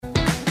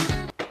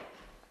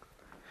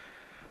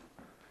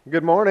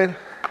Good morning.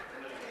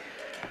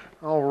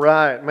 All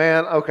right,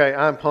 man. Okay,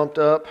 I'm pumped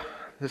up.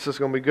 This is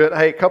going to be good.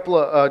 Hey, a couple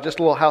of, just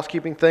a little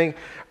housekeeping thing.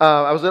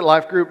 I was at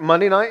Life Group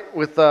Monday night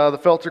with the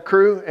Felter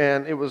crew,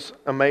 and it was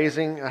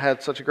amazing. I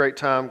had such a great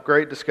time,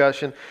 great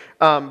discussion.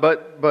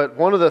 But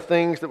one of the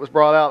things that was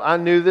brought out, I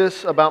knew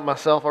this about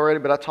myself already,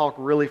 but I talk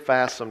really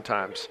fast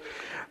sometimes.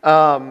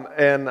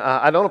 And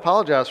I don't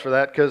apologize for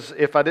that, because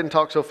if I didn't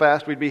talk so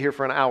fast, we'd be here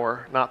for an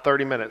hour, not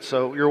 30 minutes.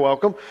 So you're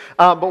welcome.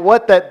 But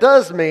what that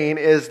does mean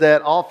is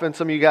that often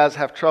some of you guys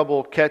have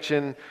trouble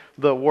catching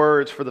the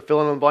words for the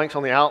fill in the blanks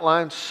on the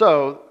outline.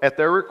 So at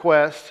their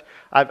request,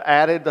 I've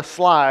added the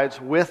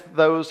slides with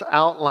those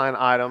outline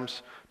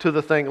items to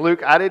the thing.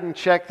 Luke, I didn't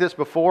check this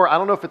before. I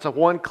don't know if it's a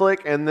one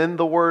click and then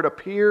the word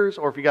appears,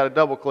 or if you got to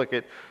double click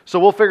it. So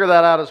we'll figure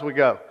that out as we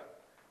go.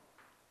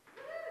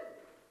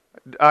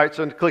 All right,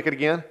 so click it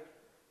again.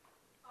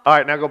 All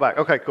right, now go back.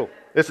 Okay, cool.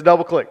 It's a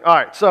double click. All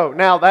right, so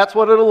now that's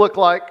what it'll look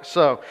like.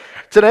 So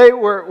today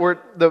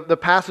the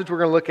passage we're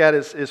going to look at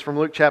is from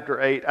Luke chapter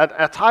 8.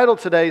 I titled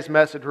today's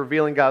message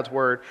 "Revealing God's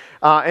Word,"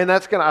 and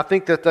I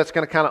think that's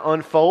going to kind of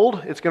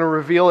unfold. It's going to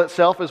reveal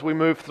itself as we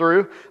move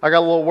through. I got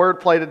a little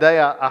wordplay today.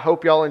 I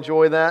hope y'all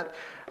enjoy that.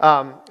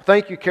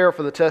 Thank you, Carol,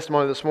 for the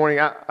testimony this morning.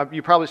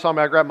 You probably saw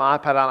me. I grabbed my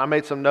iPad out. And I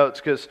made some notes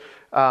because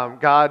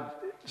God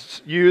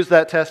used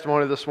that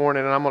testimony this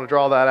morning, and I'm going to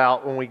draw that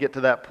out when we get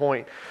to that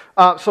point.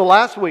 So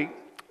last week,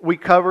 we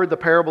covered the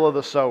parable of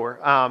the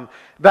sower.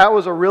 That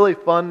was a really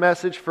fun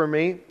message for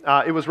me.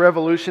 It was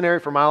revolutionary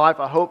for my life.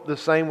 I hope the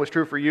same was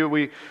true for you.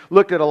 We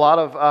looked at a lot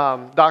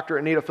of Dr.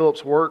 Anita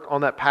Phillips' work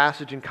on that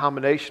passage in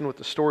combination with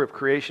the story of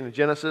creation in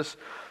Genesis.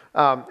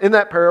 In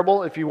that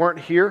parable, if you weren't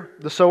here,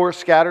 the sower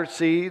scattered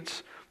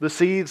seeds. The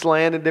seeds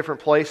land in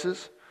different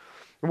places.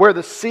 Where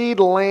the seed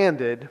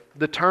landed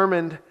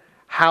determined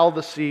how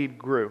the seed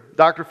grew.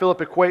 Dr. Phillip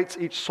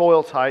equates each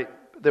soil type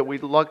that we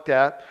looked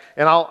at,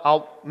 and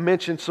I'll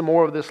mention some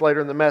more of this later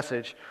in the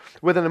message,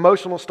 with an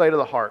emotional state of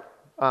the heart,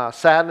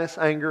 sadness,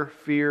 anger,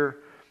 fear,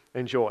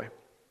 and joy,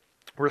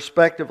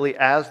 respectively,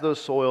 as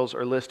those soils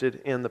are listed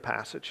in the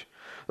passage.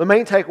 The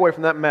main takeaway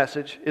from that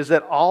message is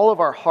that all of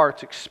our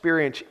hearts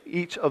experience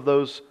each of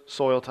those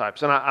soil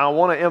types, and I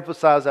want to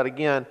emphasize that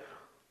again.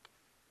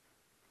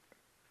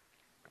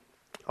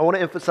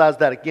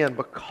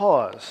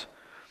 Because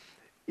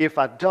if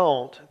I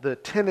don't, the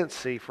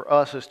tendency for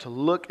us is to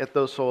look at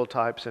those soil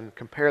types and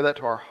compare that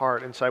to our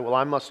heart and say, well,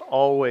 I must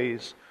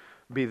always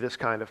be this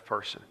kind of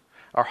person.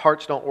 Our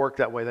hearts don't work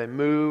that way. They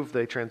move,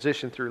 they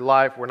transition through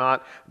life. We're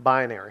not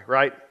binary,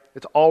 right?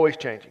 It's always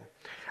changing.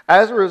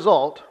 As a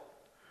result,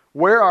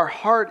 where our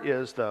heart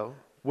is, though,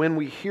 when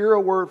we hear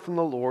a word from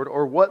the Lord,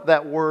 or what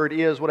that word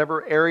is,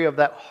 whatever area of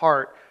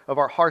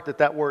our heart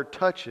that word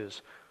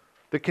touches,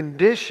 the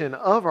condition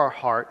of our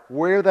heart,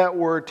 where that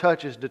word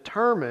touches,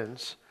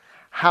 determines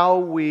how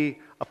we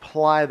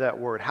apply that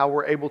word, how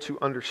we're able to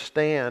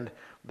understand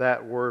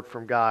that word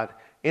from God.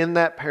 In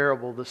that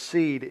parable, the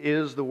seed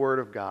is the word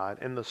of God,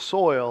 and the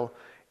soil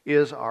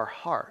is our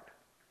heart.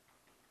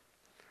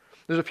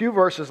 There's a few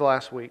verses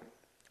last week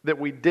that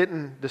we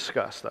didn't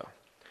discuss, though.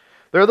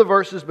 They're the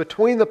verses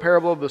between the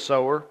parable of the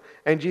sower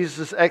and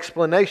Jesus'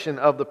 explanation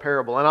of the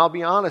parable. And I'll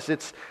be honest,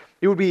 it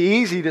would be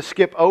easy to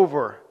skip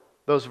over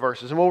those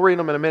verses. And we'll read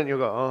them in a minute, and you'll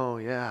go, oh,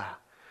 yeah.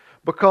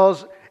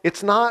 Because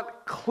it's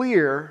not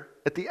clear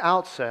at the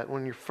outset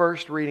when you're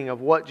first reading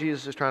of what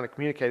Jesus is trying to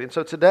communicate. And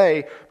so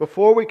today,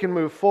 before we can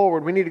move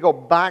forward, we need to go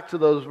back to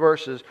those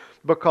verses,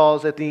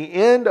 because at the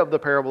end of the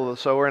parable of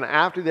the sower and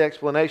after the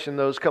explanation,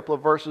 those couple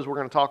of verses we're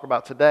going to talk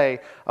about today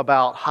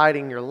about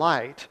hiding your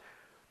light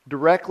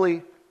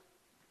directly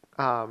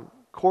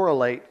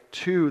correlate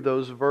to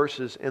those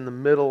verses in the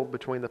middle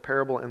between the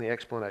parable and the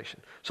explanation.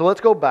 So let's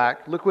go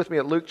back. Look with me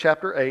at Luke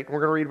chapter 8. We're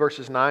going to read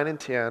verses 9 and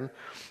 10,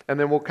 and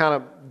then we'll kind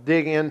of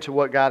dig into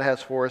what God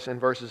has for us in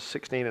verses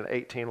 16 and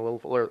 18 a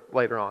little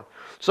later on.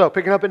 So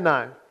picking up at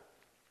 9.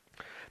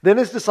 Then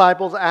his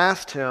disciples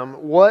asked him,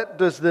 "What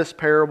does this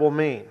parable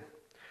mean?"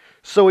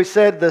 So he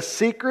said, "The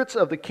secrets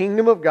of the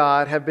kingdom of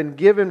God have been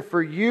given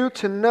for you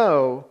to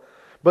know,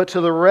 but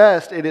to the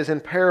rest it is in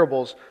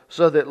parables,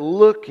 so that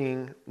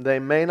looking they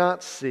may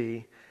not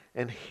see,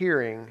 and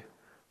hearing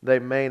they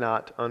may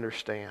not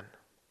understand."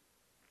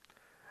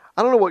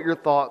 I don't know what your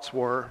thoughts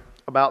were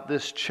about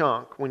this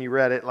chunk when you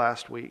read it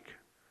last week.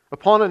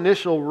 Upon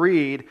initial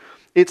read,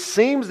 it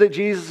seems that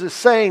Jesus is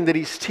saying that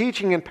he's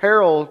teaching in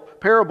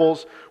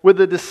parables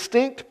with a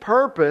distinct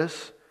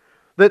purpose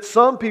that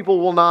some people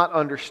will not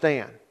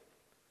understand.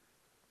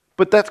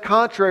 But that's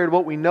contrary to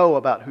what we know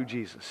about who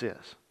Jesus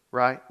is.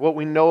 Right? What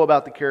we know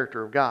about the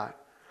character of God.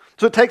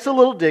 So it takes a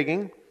little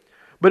digging,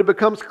 but it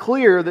becomes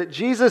clear that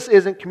Jesus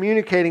isn't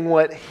communicating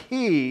what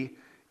he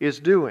is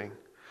doing.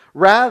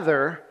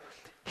 Rather,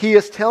 he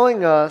is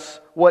telling us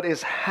what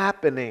is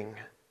happening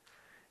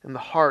in the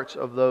hearts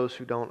of those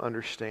who don't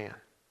understand.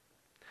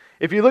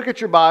 If you look at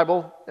your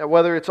Bible,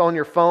 whether it's on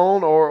your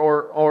phone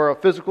or a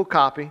physical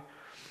copy,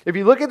 if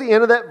you look at the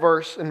end of that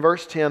verse, in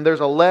verse 10,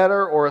 there's a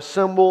letter or a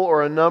symbol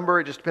or a number.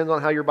 It just depends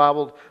on how your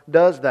Bible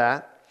does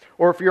that.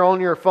 Or if you're on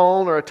your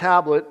phone or a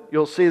tablet,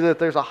 you'll see that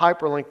there's a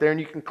hyperlink there and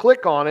you can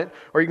click on it,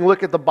 or you can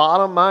look at the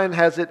bottom. Mine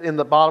has it in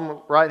the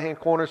bottom right-hand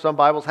corner. Some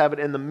Bibles have it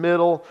in the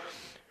middle.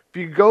 If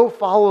you go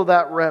follow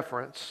that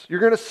reference, you're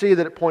going to see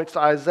that it points to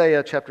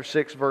Isaiah chapter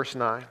 6, verse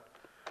 9.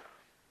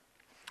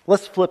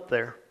 Let's flip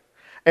there.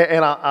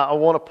 And I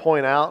want to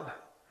point out,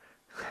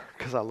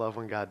 because I love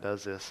when God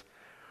does this,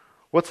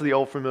 what's the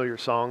old familiar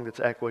song that's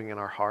echoing in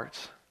our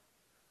hearts?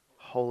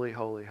 Holy,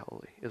 holy,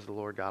 holy is the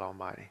Lord God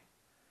Almighty.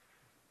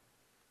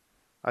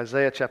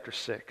 Isaiah chapter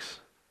 6.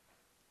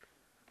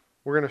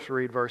 We're going to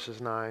read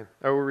verses 9,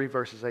 or we'll read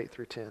verses 8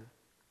 through 10.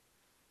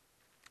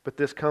 But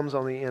this comes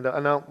on the end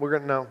of, no, we're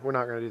not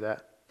going to do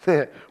that.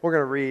 We're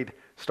going to read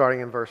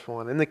starting in verse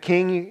 1. In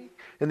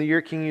the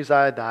year King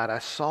Uzziah died, I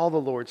saw the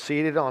Lord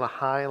seated on a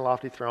high and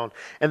lofty throne,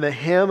 and the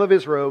hem of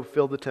his robe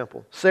filled the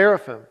temple.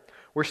 Seraphim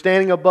were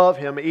standing above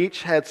him.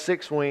 Each had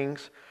 6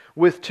 wings.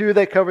 With 2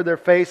 they covered their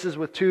faces,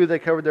 with 2 they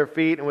covered their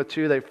feet, and with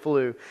 2 they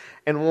flew.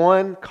 And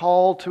one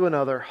called to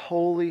another,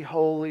 Holy,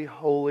 holy,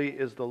 holy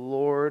is the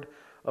Lord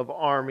of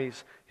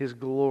armies. His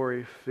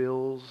glory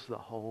fills the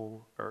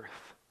whole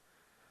earth.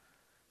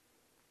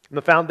 And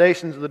the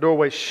foundations of the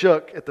doorway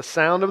shook at the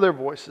sound of their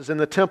voices, and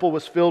the temple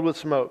was filled with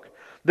smoke.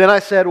 Then I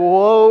said,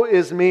 Woe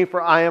is me,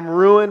 for I am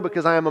ruined,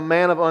 because I am a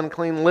man of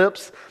unclean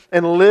lips,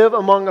 and live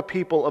among a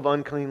people of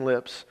unclean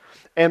lips.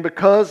 And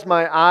because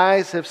my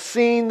eyes have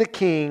seen the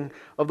King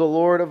of the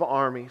Lord of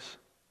armies.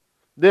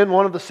 Then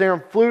one of the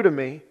seraphim flew to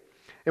me,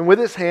 and with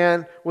his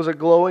hand was a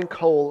glowing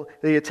coal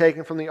that he had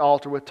taken from the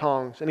altar with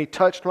tongs. And he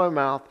touched my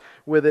mouth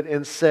with it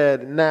and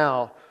said,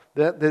 Now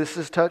that this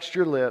has touched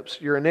your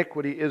lips, your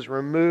iniquity is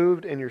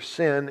removed and your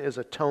sin is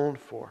atoned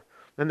for.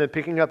 And then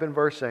picking up in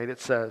verse 8 it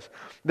says,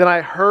 Then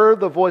I heard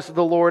the voice of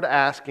the Lord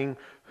asking,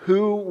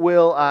 Who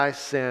will I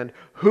send?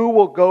 Who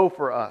will go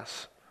for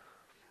us?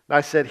 I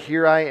said,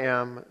 Here I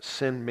am,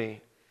 send me.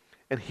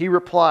 And he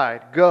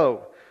replied,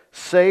 Go,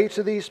 say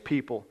to these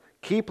people,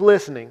 keep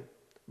listening,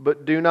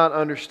 but do not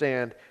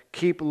understand.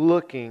 Keep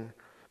looking,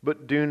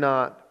 but do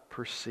not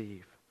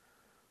perceive.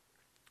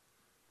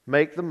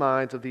 Make the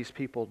minds of these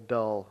people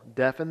dull,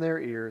 deafen their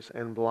ears,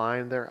 and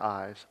blind their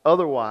eyes.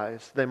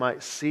 Otherwise, they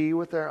might see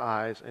with their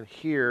eyes and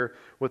hear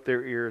with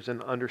their ears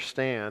and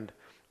understand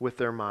with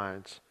their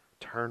minds.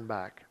 Turn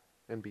back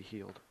and be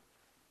healed.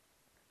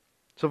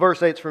 So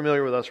verse 8 is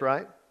familiar with us,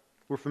 right?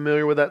 We're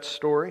familiar with that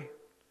story.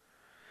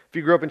 If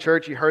you grew up in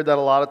church, you heard that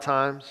a lot of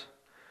times.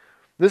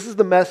 This is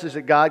the message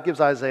that God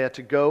gives Isaiah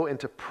to go and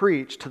to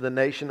preach to the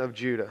nation of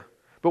Judah.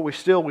 But we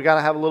got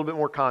to have a little bit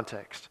more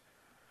context.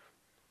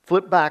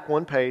 Flip back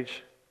one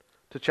page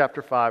to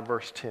chapter 5,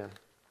 verse 10.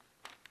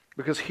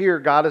 Because here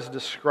God is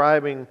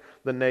describing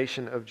the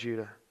nation of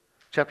Judah.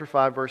 Chapter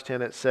 5, verse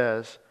 10, it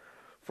says,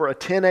 For a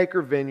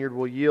 10-acre vineyard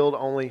will yield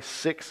only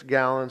 6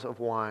 gallons of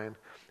wine,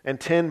 and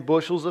 10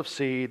 bushels of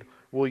seed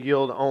will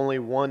yield only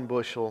 1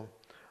 bushel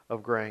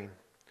of grain.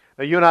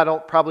 Now, you and I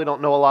probably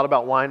don't know a lot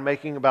about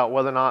winemaking, about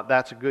whether or not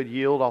that's a good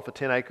yield off of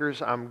 10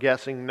 acres. I'm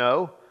guessing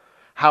no.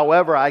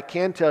 However, I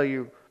can tell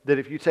you that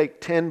if you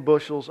take 10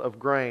 bushels of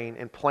grain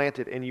and plant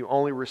it and you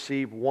only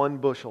receive 1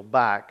 bushel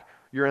back,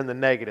 you're in the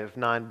negative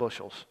 9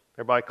 bushels.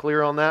 Everybody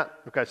clear on that?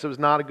 Okay, so it's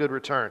not a good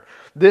return.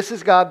 This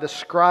is God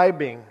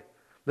describing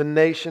the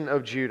nation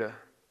of Judah.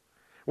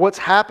 What's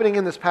happening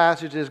in this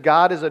passage is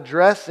God is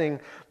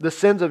addressing the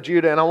sins of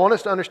Judah. And I want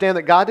us to understand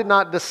that God did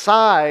not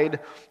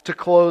decide to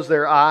close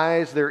their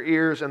eyes, their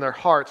ears, and their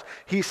hearts.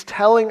 He's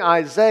telling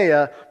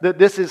Isaiah that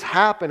this is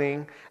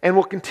happening and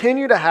will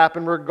continue to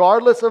happen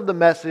regardless of the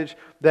message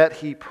that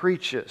he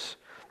preaches.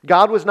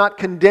 God was not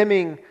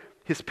condemning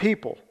his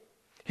people.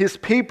 His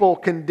people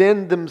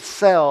condemned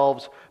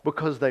themselves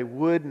because they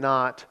would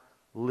not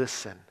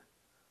listen.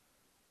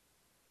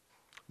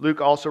 Luke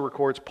also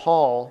records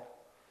Paul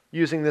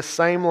using this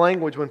same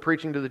language when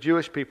preaching to the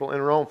Jewish people in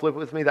Rome. Flip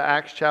with me to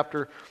Acts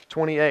chapter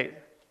 28.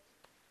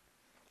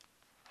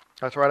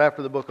 That's right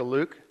after the book of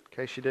Luke, in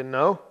case you didn't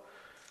know.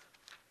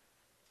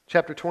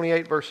 Chapter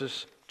 28,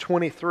 verses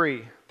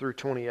 23 through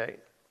 28.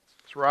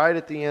 It's right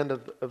at the end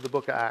of the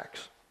book of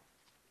Acts.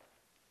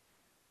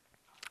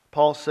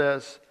 Paul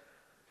says,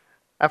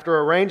 After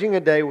arranging a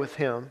day with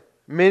him,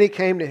 many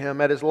came to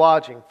him at his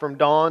lodging. From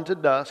dawn to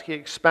dusk, he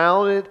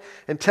expounded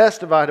and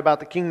testified about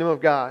the kingdom of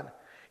God.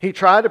 He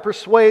tried to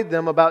persuade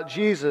them about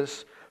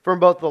Jesus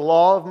from both the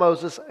law of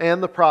Moses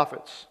and the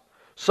prophets.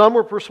 Some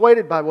were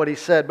persuaded by what he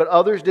said, but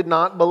others did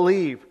not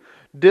believe.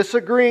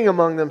 Disagreeing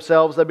among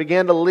themselves, they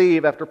began to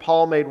leave after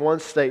Paul made one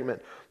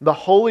statement. The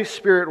Holy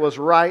Spirit was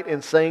right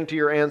in saying to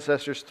your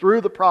ancestors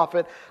through the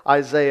prophet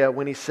Isaiah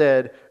when he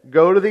said,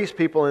 Go to these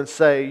people and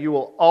say, You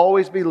will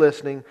always be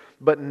listening,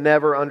 but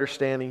never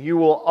understanding. You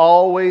will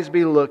always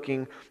be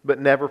looking, but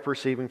never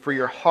perceiving. For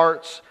your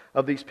hearts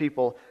of these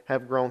people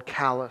have grown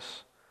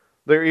callous.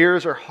 Their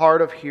ears are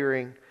hard of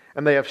hearing,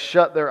 and they have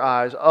shut their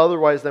eyes.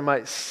 Otherwise they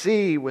might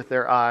see with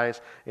their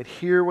eyes, and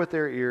hear with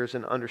their ears,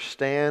 and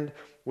understand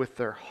with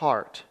their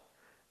heart,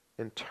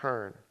 and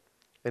turn,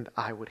 and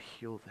I would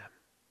heal them.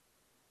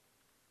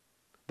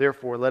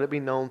 Therefore, let it be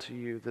known to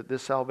you that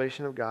this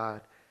salvation of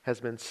God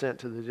has been sent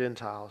to the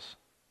Gentiles,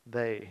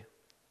 they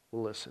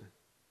will listen.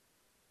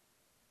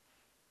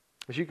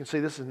 As you can see,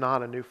 this is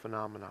not a new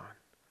phenomenon.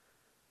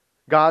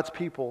 God's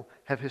people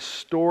have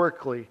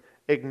historically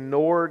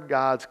ignored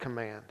God's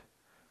command.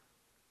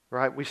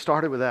 Right? We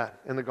started with that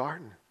in the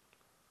garden.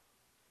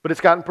 But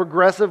it's gotten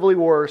progressively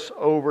worse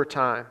over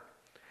time.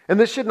 And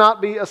this should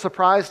not be a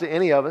surprise to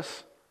any of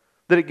us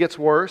that it gets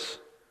worse.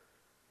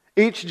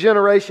 Each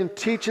generation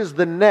teaches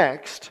the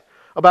next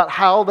about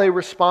how they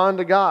respond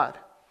to God.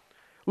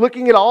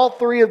 Looking at all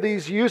three of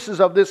these uses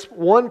of this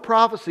one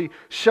prophecy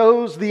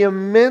shows the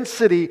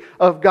immensity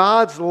of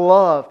God's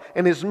love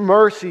and His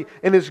mercy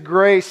and His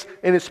grace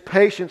and His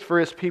patience for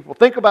His people.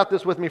 Think about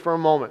this with me for a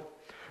moment.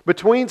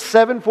 Between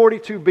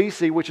 742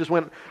 BC, which is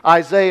when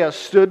Isaiah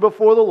stood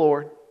before the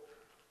Lord,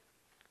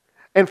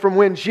 and from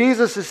when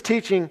Jesus is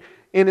teaching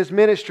in His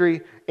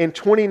ministry in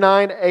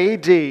 29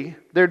 AD,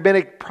 there had been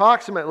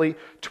approximately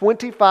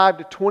 25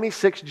 to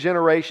 26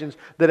 generations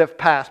that have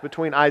passed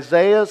between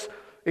Isaiah's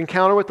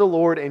encounter with the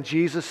Lord and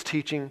Jesus'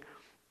 teaching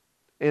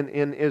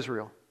in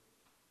Israel.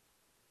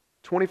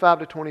 25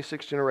 to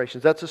 26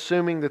 generations. That's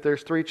assuming that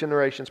there's 3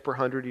 generations per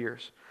 100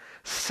 years.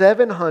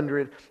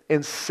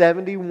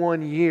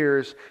 771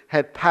 years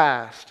had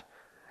passed.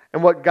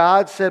 And what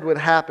God said would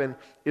happen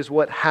is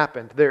what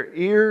happened. Their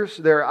ears,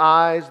 their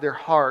eyes, their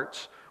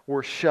hearts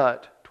were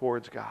shut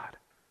towards God.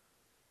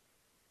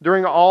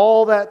 During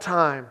all that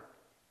time,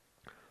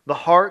 the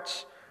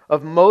hearts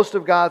of most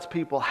of God's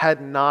people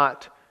had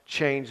not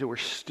changed. They were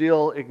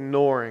still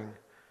ignoring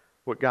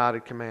what God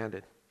had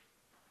commanded.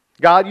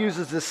 God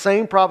uses this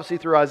same prophecy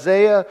through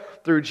Isaiah,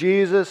 through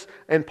Jesus,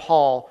 and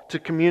Paul to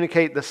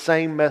communicate the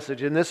same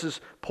message. And this is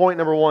point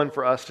number 1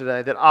 for us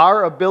today, that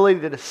our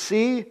ability to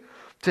see,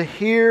 to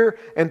hear,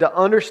 and to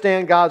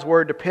understand God's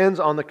Word depends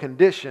on the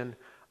condition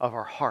of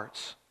our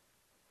hearts.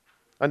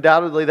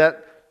 Undoubtedly,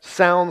 that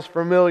sounds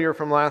familiar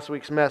from last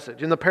week's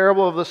message. In the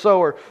parable of the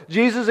sower,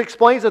 Jesus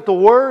explains that the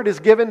Word is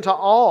given to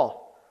all.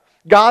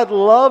 God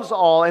loves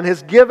all and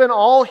has given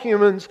all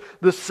humans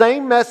the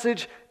same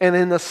message and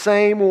in the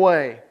same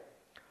way.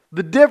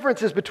 The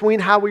difference is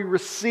between how we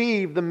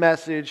receive the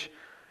message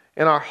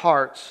in our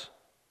hearts.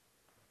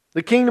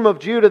 The kingdom of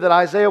Judah that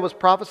Isaiah was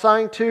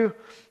prophesying to,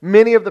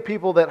 many of the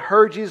people that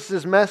heard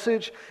Jesus'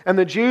 message, and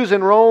the Jews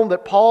in Rome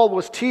that Paul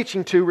was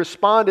teaching to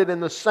responded in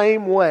the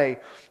same way,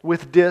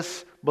 with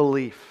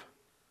disbelief.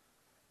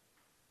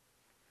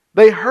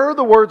 They heard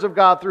the words of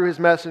God through His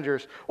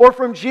messengers or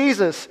from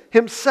Jesus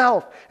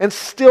Himself and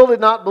still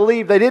did not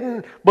believe. They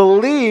didn't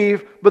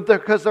believe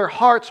because their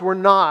hearts were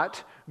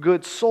not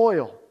good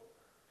soil.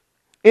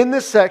 In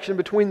this section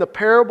between the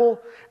parable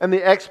and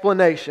the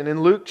explanation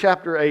in Luke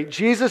chapter 8,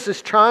 Jesus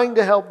is trying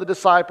to help the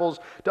disciples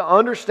to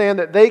understand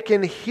that they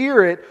can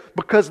hear it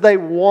because they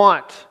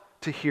want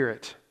to hear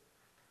it.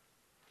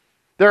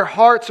 Their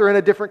hearts are in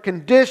a different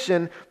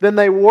condition than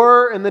they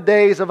were in the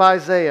days of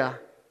Isaiah.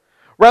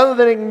 Rather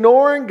than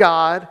ignoring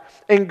God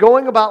and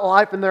going about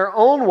life in their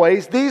own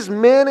ways, these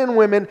men and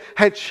women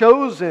had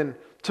chosen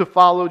to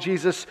follow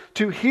Jesus,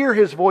 to hear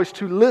His voice,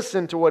 to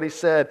listen to what He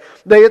said.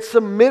 They had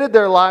submitted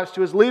their lives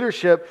to His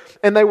leadership,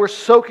 and they were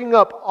soaking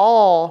up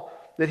all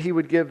that He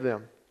would give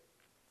them.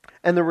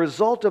 And the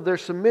result of their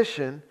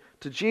submission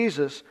to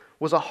Jesus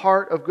was a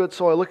heart of good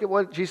soil. Look at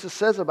what Jesus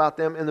says about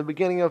them in the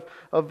beginning of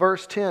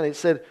verse 10. It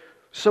said,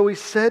 "So He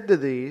said to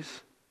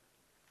these,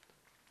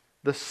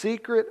 the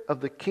secret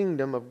of the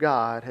kingdom of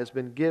God has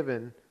been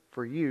given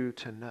for you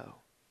to know."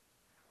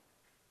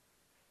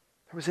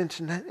 There was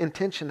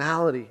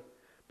intentionality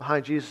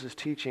behind Jesus'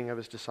 teaching of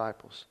His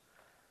disciples.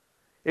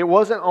 It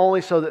wasn't only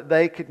so that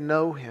they could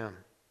know Him.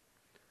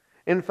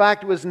 In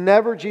fact, it was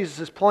never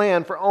Jesus'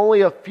 plan for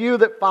only a few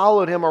that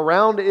followed Him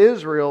around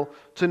Israel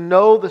to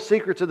know the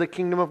secrets of the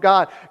kingdom of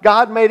God.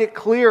 God made it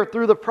clear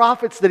through the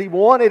prophets that He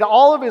wanted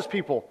all of His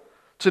people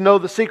to know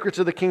the secrets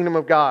of the kingdom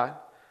of God.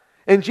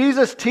 And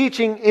Jesus'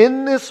 teaching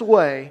in this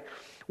way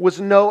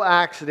was no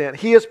accident.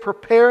 He is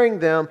preparing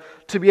them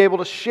to be able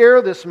to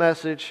share this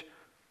message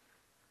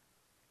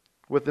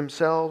with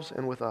themselves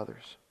and with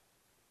others.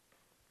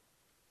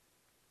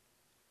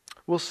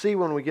 We'll see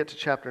when we get to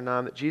chapter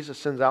 9 that Jesus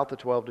sends out the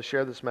 12 to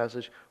share this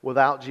message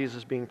without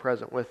Jesus being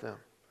present with them.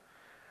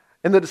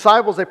 And the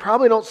disciples, they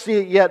probably don't see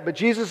it yet, but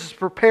Jesus is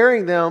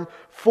preparing them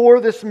for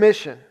this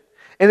mission.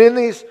 And in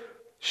these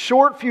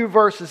short few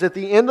verses at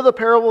the end of the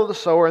parable of the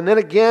sower, and then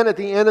again at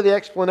the end of the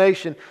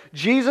explanation,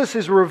 Jesus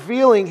is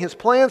revealing His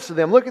plans to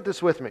them. Look at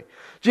this with me.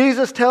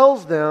 Jesus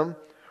tells them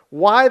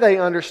why they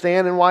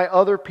understand and why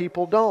other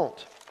people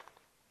don't.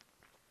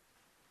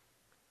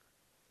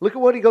 Look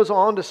at what He goes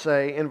on to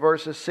say in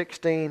verses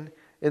 16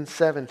 and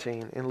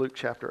 17 in Luke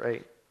chapter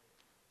 8. It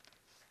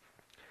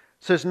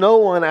says, "No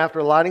one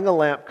after lighting a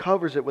lamp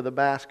covers it with a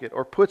basket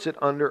or puts it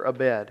under a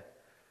bed,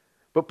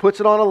 but puts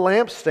it on a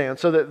lampstand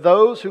so that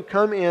those who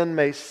come in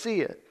may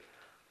see it.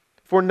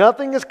 For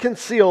nothing is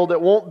concealed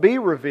that won't be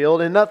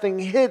revealed, and nothing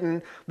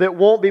hidden that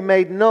won't be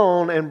made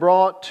known and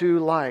brought to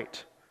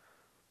light.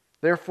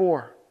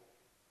 Therefore,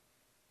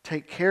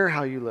 take care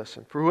how you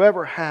listen. For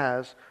whoever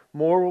has,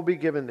 more will be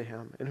given to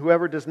him. And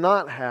whoever does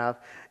not have,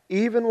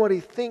 even what he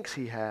thinks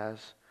he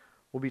has,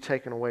 will be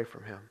taken away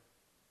from him.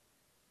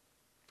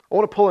 I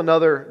want to pull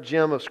another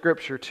gem of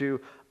Scripture to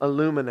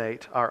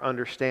illuminate our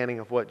understanding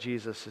of what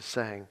Jesus is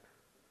saying.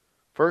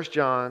 1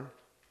 John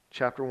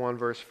chapter 1,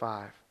 verse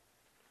 5.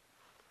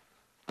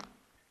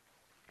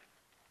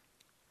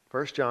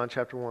 1 John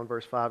chapter 1,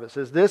 verse 5. It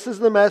says, "This is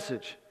the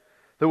message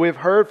that we have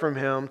heard from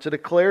him to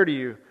declare to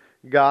you,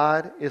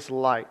 God is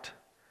light,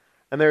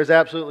 and there is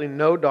absolutely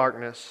no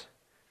darkness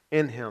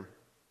in him."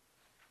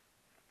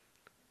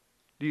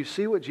 Do you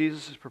see what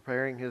Jesus is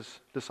preparing his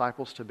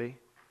disciples to be?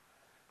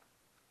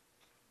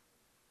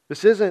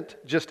 This isn't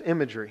just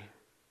imagery.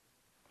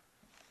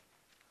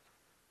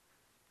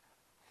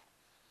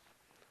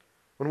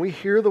 When we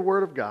hear the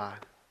Word of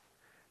God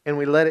and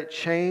we let it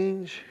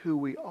change who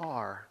we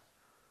are,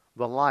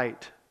 the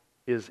light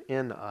is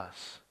in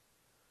us.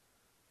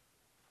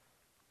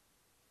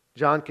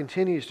 John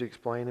continues to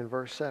explain in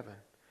verse 7.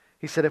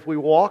 He said, "If we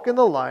walk in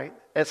the light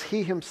as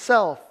He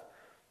Himself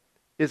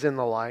is in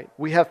the light,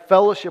 we have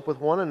fellowship with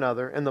one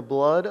another, and the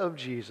blood of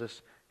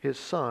Jesus, His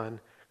Son,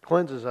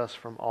 cleanses us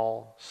from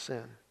all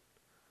sin."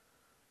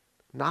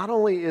 Not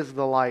only is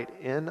the light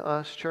in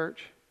us,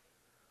 church,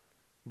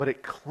 but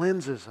it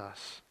cleanses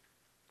us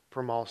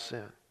from all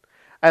sin.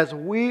 As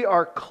we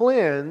are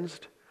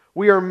cleansed,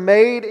 we are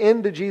made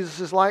into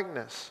Jesus'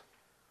 likeness.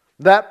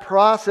 That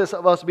process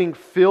of us being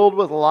filled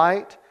with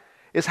light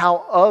is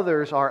how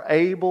others are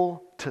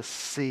able to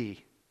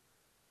see.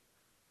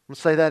 I'm going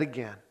to say that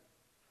again.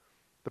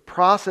 The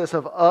process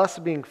of us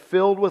being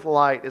filled with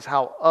light is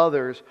how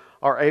others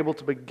are able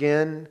to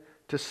begin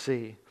to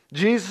see.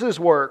 Jesus'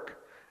 work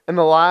and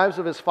the lives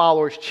of His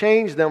followers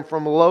changed them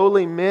from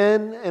lowly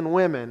men and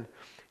women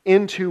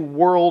into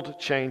world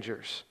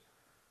changers.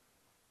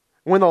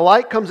 When the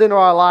light comes into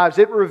our lives,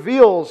 it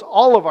reveals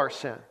all of our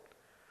sin.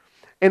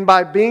 And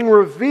by being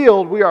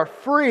revealed, we are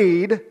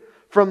freed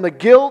from the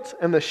guilt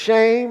and the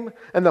shame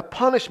and the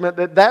punishment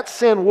that that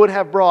sin would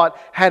have brought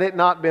had it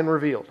not been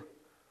revealed.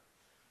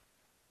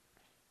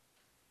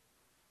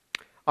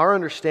 Our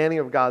understanding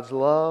of God's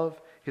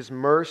love, His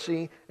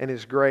mercy, and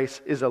His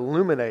grace is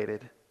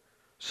illuminated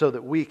so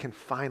that we can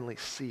finally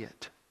see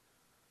it.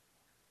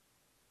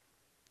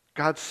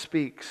 God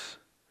speaks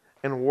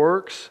and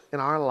works in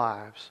our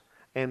lives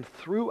and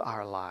through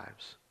our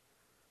lives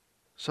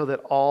so that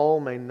all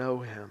may know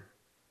Him.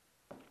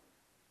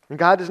 And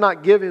God does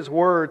not give His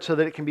word so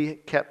that it can be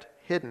kept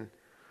hidden.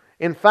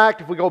 In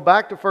fact, if we go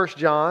back to 1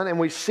 John and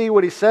we see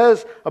what he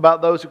says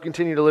about those who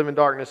continue to live in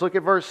darkness, look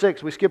at verse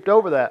 6. We skipped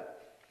over that.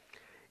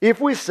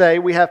 "If we say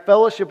we have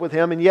fellowship with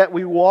Him and yet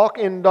we walk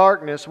in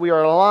darkness, we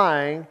are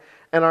lying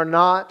and are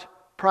not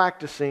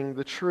practicing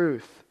the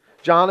truth."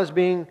 John is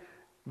being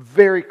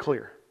very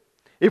clear.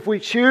 If we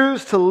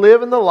choose to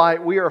live in the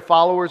light, we are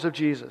followers of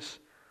Jesus.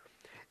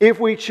 If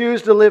we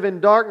choose to live in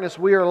darkness,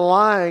 we are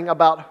lying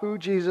about who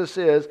Jesus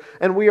is,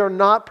 and we are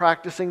not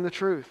practicing the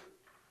truth.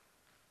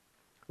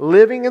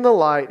 Living in the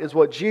light is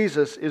what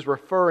Jesus is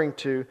referring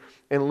to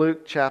in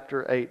Luke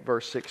chapter 8,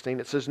 verse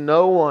 16. It says,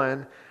 "No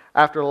one,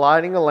 after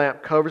lighting a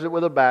lamp, covers it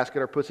with a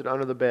basket or puts it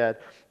under the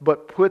bed,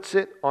 but puts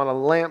it on a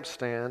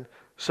lampstand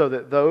so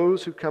that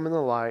those who come in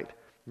the light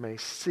may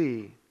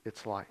see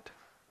its light."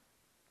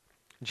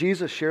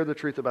 Jesus shared the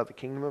truth about the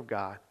kingdom of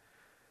God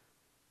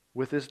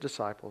with His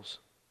disciples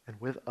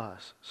and with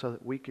us so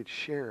that we could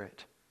share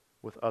it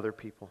with other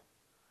people.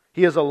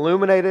 He has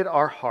illuminated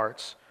our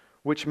hearts,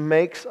 which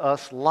makes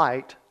us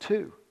light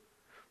too.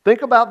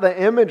 Think about the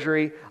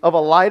imagery of a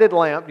lighted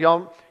lamp.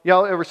 Y'all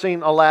ever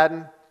seen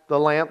Aladdin, the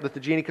lamp that the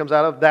genie comes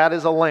out of? That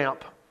is a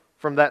lamp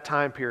from that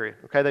time period.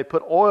 Okay, they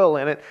put oil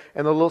in it,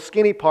 and the little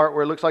skinny part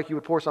where it looks like you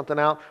would pour something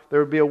out, there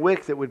would be a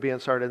wick that would be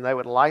inserted, and they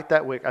would light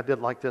that wick. I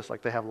did like this,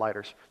 like they have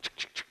lighters.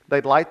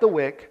 They'd light the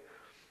wick,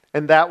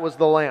 and that was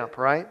the lamp,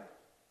 right?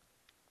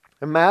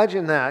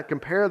 Imagine that,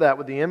 compare that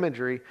with the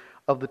imagery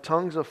of the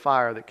tongues of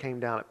fire that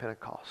came down at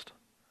Pentecost.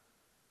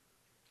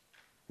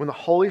 When the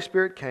Holy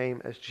Spirit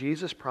came, as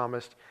Jesus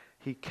promised,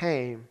 He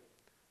came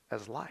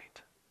as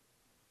light.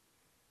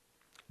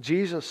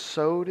 Jesus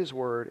sowed His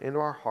word into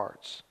our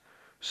hearts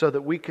so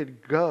that we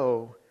could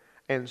go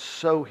and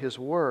sow His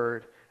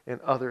word in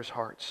others'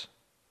 hearts.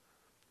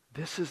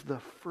 This is the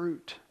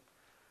fruit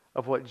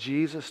of what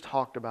Jesus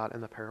talked about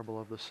in the parable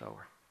of the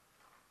sower.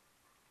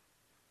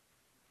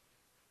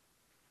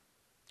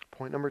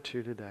 Point number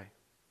 2 today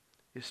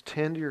is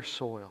tend your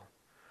soil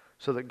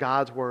so that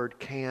God's word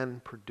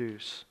can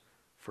produce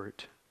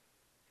fruit.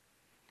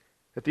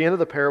 At the end of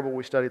the parable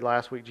we studied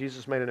last week,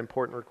 Jesus made an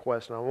important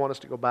request, and I want us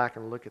to go back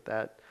and look at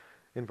that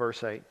in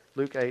verse 8.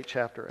 Luke 8,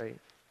 chapter 8. It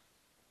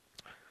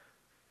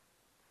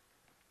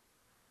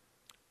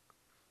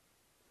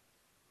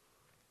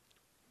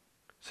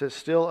says,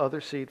 "Still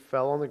other seed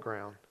fell on the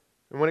ground,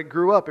 and when it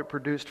grew up, it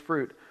produced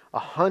fruit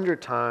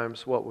 100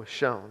 times what was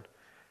shown.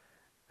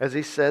 As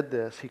he said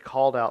this, he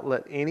called out,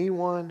 'Let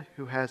anyone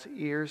who has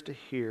ears to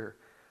hear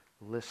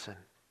listen.'"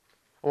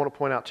 I want to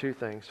point out 2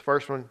 things.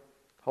 First one,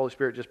 Holy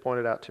Spirit just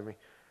pointed out to me.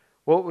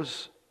 What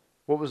was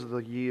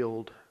the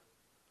yield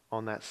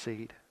on that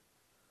seed?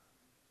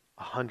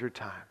 100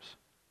 times.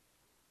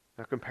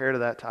 Now compare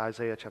that to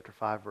Isaiah chapter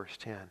 5, verse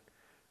 10.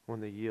 when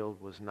the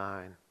yield was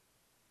 -9.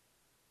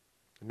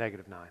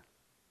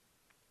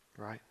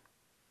 Right?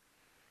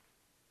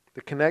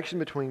 The connection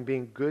between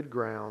being good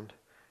ground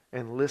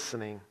and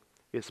listening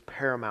is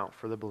paramount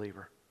for the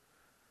believer.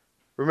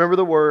 Remember,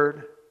 the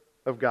Word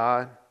of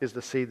God is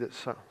the seed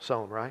that's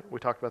sown, right? We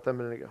talked about that a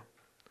minute ago.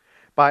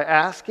 By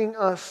asking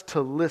us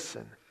to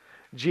listen,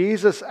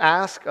 Jesus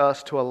asked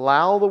us to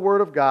allow the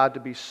Word of God to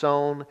be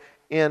sown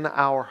in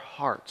our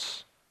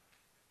hearts.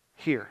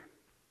 Here.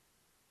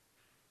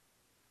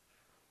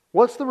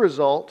 What's the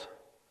result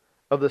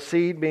of the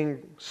seed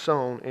being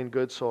sown in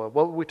good soil?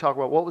 What would we talk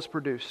about? What was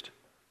produced?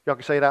 Y'all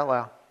can say it out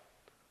loud.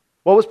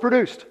 What was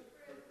produced?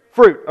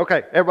 Fruit.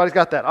 Okay, everybody's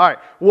got that. All right.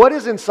 What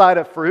is inside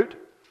of fruit?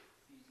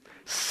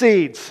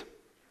 Seeds.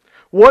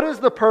 What is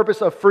the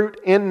purpose of fruit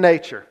in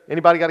nature?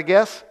 Anybody got a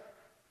guess?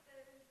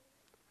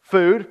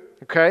 Food.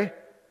 Okay.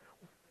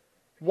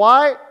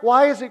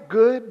 Why is it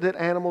good that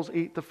animals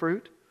eat the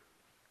fruit?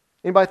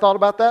 Anybody thought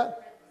about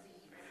that?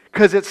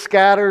 Because it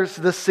scatters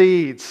the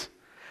seeds.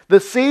 The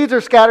seeds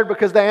are scattered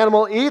because the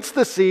animal eats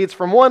the seeds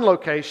from one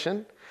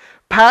location,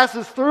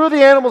 passes through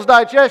the animal's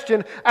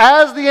digestion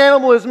as the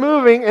animal is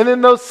moving, and then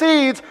those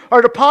seeds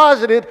are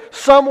deposited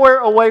somewhere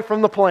away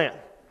from the plant.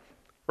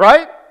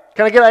 Right?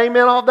 Can I get an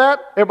amen off that?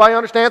 Everybody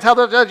understands how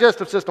the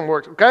digestive system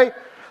works, okay?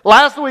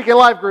 Last week in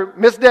Life Group,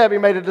 Miss Debbie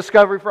made a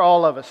discovery for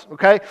all of us,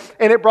 okay?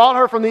 And it brought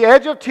her from the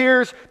edge of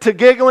tears to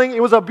giggling.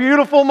 It was a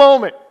beautiful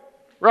moment.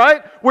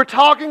 Right? We're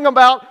talking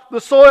about the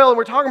soil and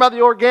we're talking about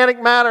the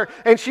organic matter.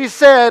 And she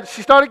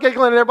started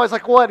giggling and everybody's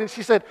like, what? And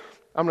she said,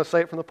 I'm going to say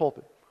it from the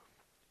pulpit.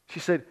 She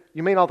said,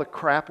 you mean all the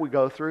crap we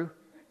go through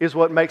is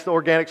what makes the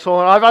organic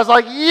soil? And I was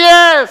like,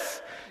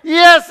 yes!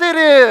 Yes, it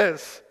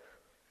is!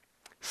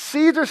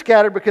 Seeds are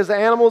scattered because the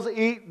animals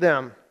eat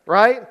them,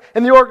 right?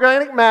 And the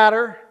organic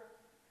matter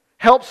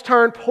helps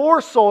turn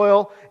poor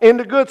soil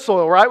into good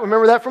soil, right?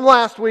 Remember that from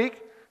last week,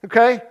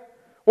 okay?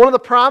 One of the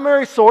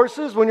primary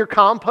sources when you're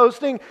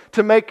composting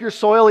to make your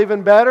soil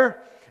even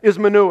better is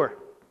manure,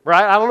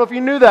 right? I don't know if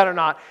you knew that or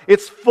not.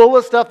 It's full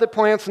of stuff that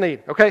plants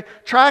need, okay?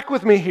 Track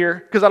with me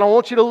here because I don't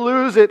want you to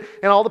lose it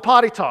in all the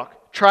potty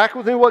talk. Track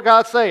with me what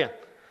God's saying.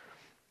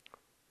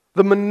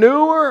 The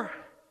manure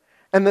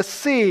and the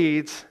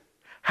seeds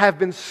have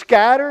been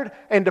scattered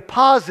and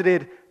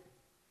deposited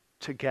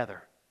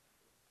together.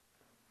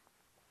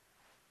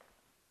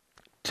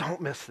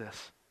 Don't miss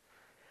this.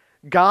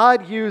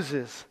 God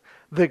uses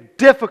the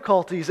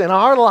difficulties in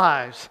our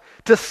lives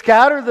to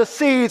scatter the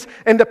seeds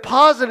and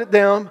deposit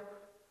them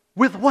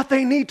with what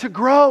they need to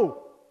grow.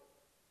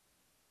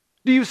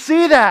 Do you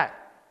see that?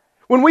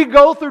 When we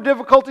go through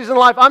difficulties in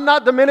life, I'm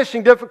not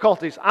diminishing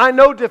difficulties. I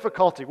know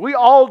difficulty. We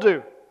all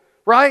do,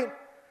 right?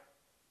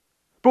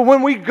 But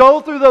when we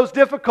go through those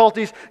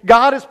difficulties,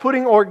 God is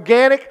putting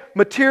organic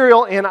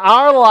material in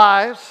our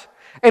lives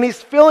and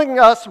He's filling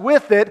us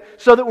with it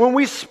so that when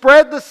we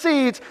spread the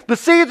seeds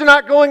are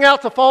not going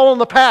out to fall on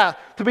the path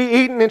to be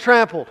eaten and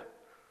trampled.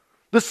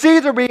 The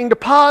seeds are being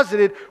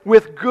deposited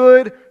with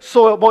good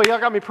soil. Boy, y'all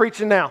got me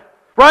preaching now.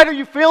 Right? Are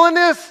you feeling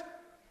this?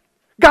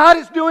 God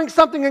is doing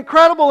something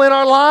incredible in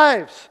our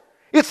lives.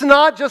 It's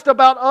not just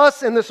about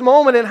us in this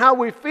moment and how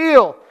we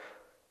feel.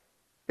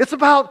 It's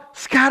about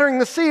scattering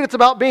the seed. It's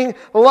about being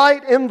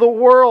light in the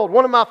world.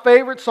 One of my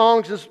favorite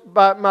songs is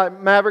by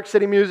Maverick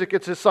City Music.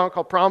 It's this song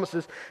called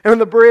Promises. And in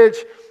the bridge,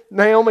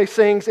 Naomi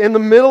sings, in the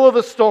middle of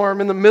the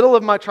storm, in the middle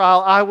of my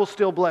trial, I will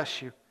still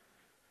bless you.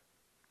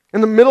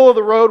 In the middle of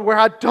the road where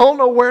I don't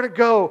know where to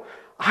go,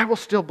 I will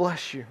still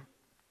bless you.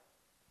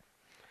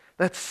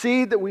 That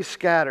seed that we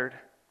scattered,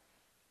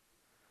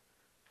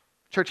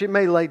 church, it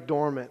may lay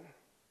dormant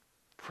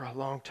for a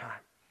long time,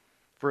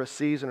 for a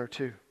season or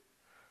two.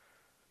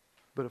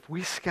 But if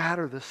we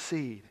scatter the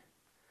seed,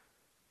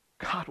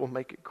 God will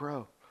make it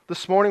grow.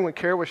 This morning when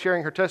Kara was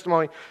sharing her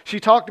testimony, she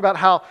talked about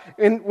how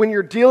when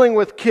you're dealing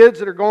with kids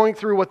that are going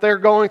through what they're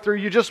going through,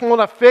 you just want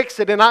to fix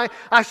it. And I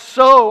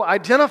so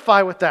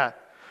identify with that.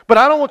 But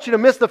I don't want you to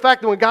miss the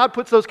fact that when God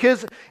puts those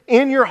kids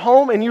in your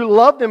home and you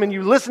love them and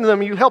you listen to them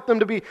and you help them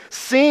to be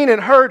seen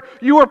and heard,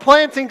 you are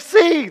planting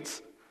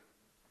seeds.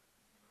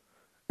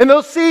 And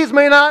those seeds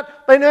may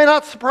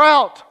not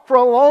sprout for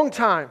a long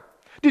time.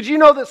 Did you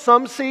know that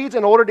some seeds,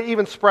 in order to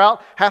even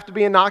sprout, have to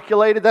be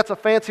inoculated? That's a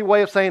fancy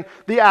way of saying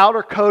the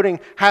outer coating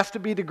has to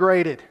be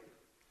degraded.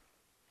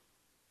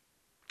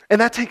 And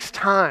that takes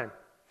time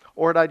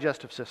or a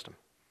digestive system.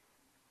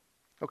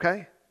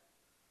 Okay?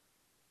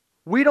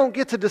 We don't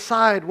get to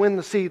decide when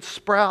the seeds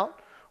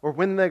sprout or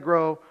when they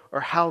grow or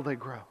how they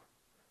grow.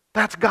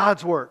 That's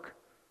God's work.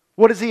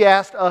 What has He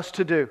asked us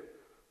to do?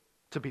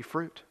 To be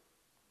fruit.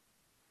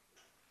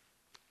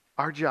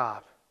 Our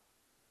job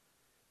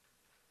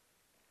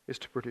is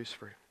to produce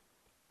fruit.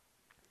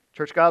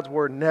 Church, God's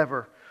Word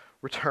never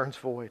returns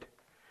void.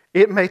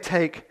 It may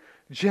take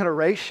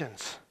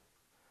generations,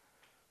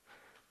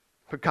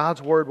 but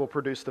God's Word will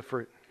produce the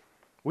fruit.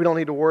 We don't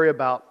need to worry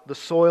about the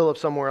soil of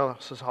someone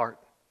else's heart.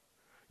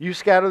 You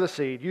scatter the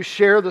seed. You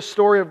share the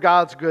story of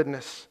God's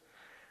goodness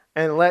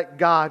and let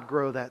God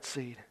grow that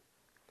seed.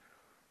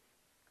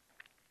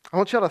 I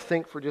want y'all to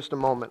think for just a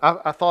moment.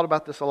 I thought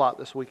about this a lot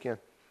this weekend.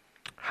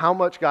 how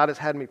much God has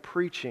had me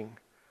preaching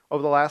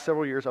over the last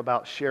several years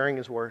about sharing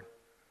His Word,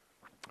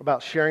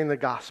 about sharing the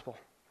gospel.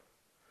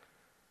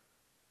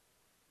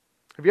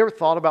 Have you ever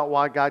thought about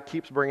why God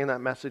keeps bringing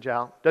that message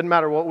out? Doesn't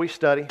matter what we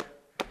study,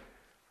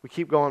 we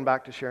keep going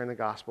back to sharing the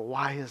gospel.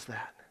 Why is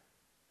that?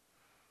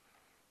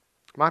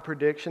 My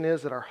prediction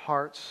is that our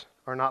hearts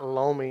are not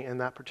loamy in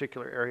that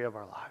particular area of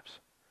our lives.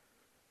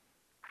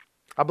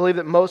 I believe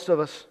that most of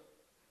us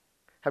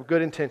have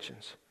good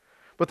intentions.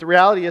 But the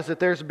reality is that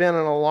there's been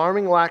an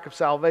alarming lack of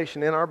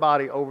salvation in our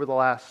body over the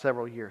last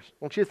several years. I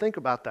want you to think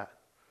about that.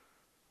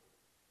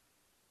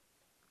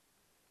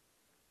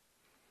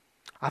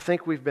 I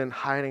think we've been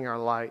hiding our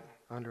light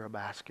under a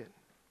basket.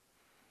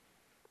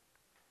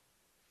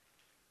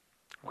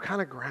 What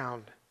kind of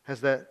ground has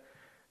that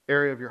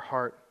area of your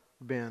heart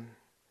been?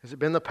 Has it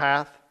been the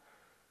path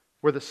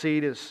where the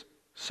seed is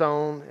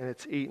sown and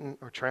it's eaten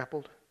or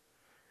trampled?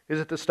 Is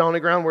it the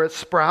stony ground where it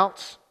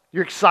sprouts?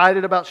 You're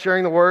excited about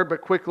sharing the word,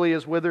 but quickly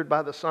is withered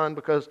by the sun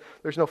because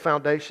there's no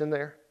foundation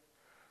there?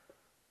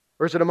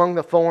 Or is it among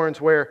the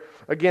thorns where,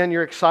 again,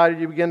 you're excited,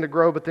 you begin to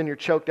grow, but then you're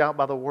choked out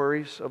by the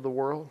worries of the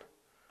world?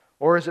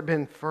 Or has it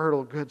been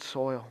fertile, good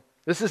soil?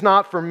 This is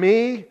not for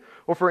me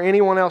or for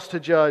anyone else to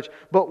judge,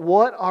 but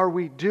what are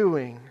we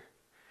doing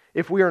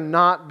if we are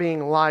not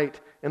being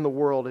light in the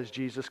world as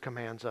Jesus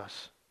commands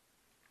us?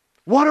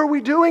 What are we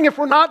doing if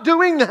we're not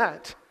doing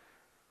that?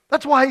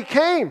 That's why He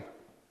came.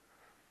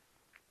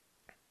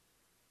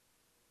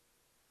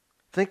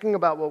 Thinking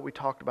about what we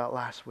talked about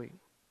last week,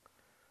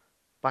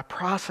 by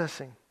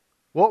processing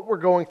what we're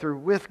going through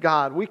with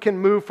God, we can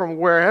move from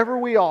wherever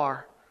we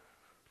are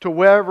to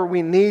wherever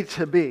we need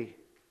to be.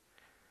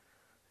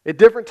 At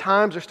different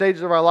times or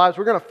stages of our lives,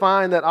 we're going to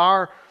find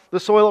that the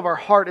soil of our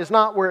heart is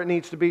not where it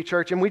needs to be,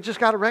 church, and we just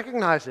got to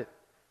recognize it.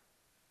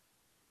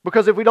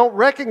 Because if we don't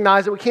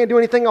recognize it, we can't do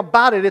anything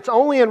about it. It's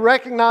only in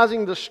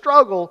recognizing the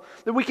struggle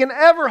that we can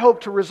ever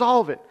hope to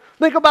resolve it.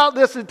 Think about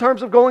this in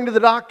terms of going to the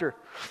doctor.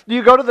 Do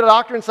you go to the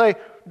doctor and say,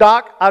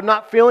 "Doc, I'm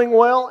not feeling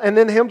well," and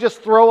then him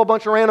just throw a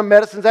bunch of random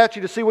medicines at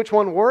you to see which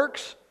one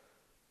works?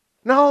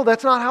 No,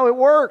 that's not how it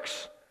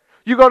works.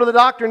 You go to the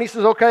doctor and he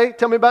says, "Okay,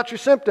 tell me about your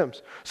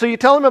symptoms." So you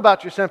tell him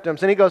about your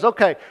symptoms and he goes,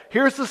 "Okay,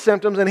 here's the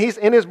symptoms," and he's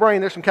in his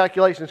brain, there's some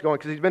calculations going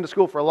because he's been to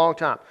school for a long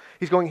time.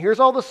 He's going, "Here's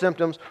all the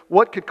symptoms.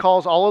 What could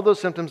cause all of those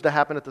symptoms to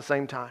happen at the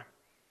same time?"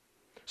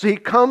 So he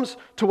comes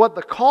to what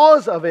the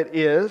cause of it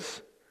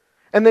is,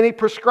 and then he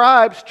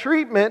prescribes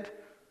treatment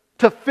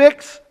to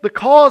fix the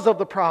cause of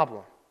the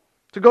problem,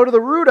 to go to the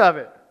root of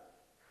it.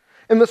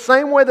 In the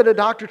same way that a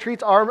doctor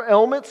treats our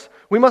ailments,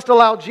 we must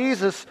allow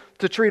Jesus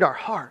to treat our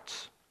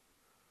hearts.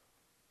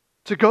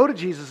 To go to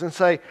Jesus and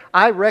say,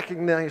 "I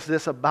recognize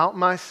this about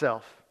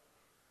myself,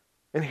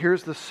 and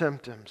here's the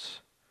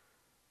symptoms.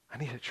 I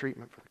need a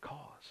treatment for the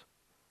cause."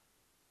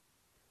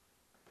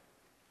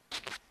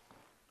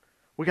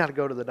 We got to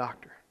go to the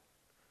doctor.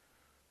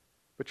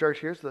 But church,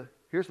 here's the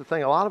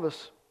thing. A lot of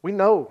us, we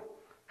know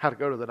how to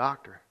go to the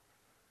doctor.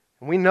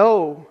 And we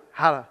know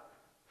how to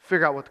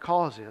figure out what the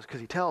cause is because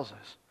He tells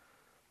us.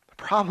 The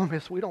problem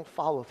is we don't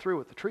follow through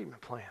with the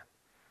treatment plan.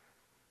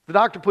 The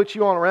doctor puts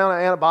you on a round of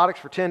antibiotics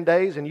for 10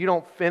 days and you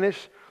don't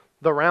finish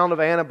the round of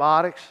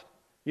antibiotics.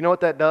 You know what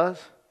that does?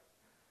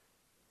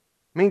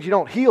 It means you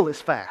don't heal as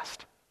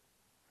fast.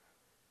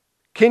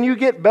 Can you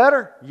get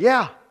better?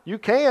 Yeah, you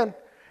can.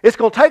 It's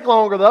going to take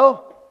longer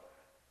though,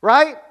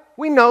 right?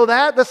 We know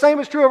that. The same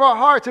is true of our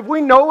hearts. If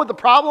we know what the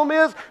problem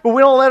is, but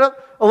we don't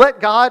let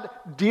God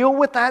deal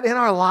with that in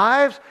our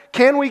lives,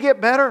 can we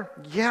get better?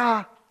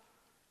 Yeah.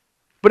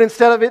 But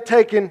instead of it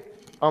taking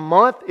a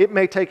month, it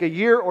may take a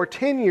year or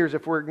 10 years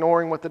if we're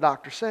ignoring what the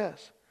doctor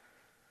says.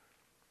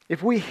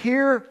 If we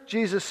hear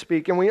Jesus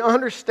speak and we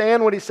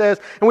understand what He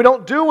says and we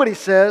don't do what He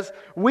says,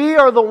 we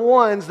are the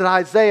ones that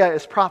Isaiah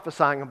is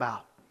prophesying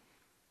about.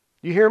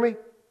 You hear me?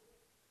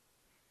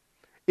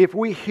 If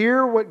we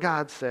hear what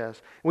God says,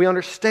 we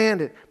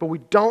understand it, but we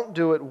don't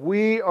do it,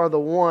 we are the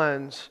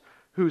ones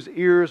whose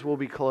ears will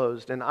be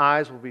closed and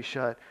eyes will be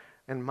shut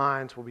and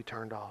minds will be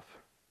turned off.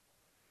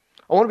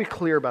 I want to be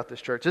clear about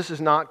this, church. This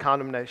is not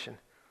condemnation.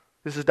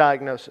 This is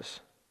diagnosis.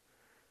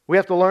 We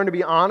have to learn to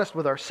be honest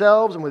with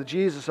ourselves and with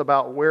Jesus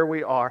about where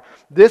we are.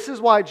 This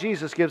is why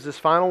Jesus gives this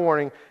final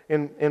warning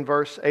in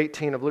verse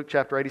 18 of Luke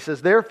chapter 8. He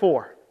says,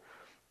 "Therefore,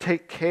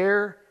 take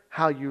care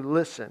how you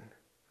listen.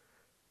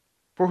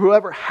 For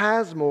whoever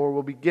has more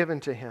will be given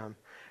to him,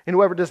 and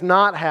whoever does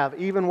not have,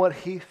 even what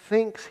he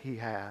thinks he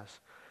has,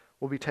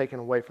 will be taken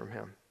away from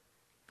him."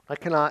 I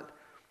cannot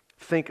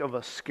think of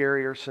a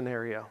scarier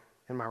scenario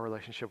in my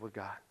relationship with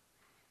God.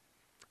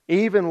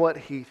 Even what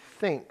he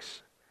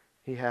thinks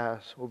he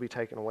has will be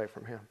taken away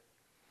from him.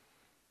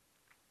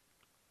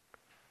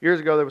 Years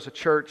ago, there was a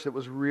church that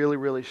was really,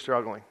 really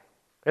struggling.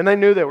 And they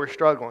knew they were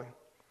struggling.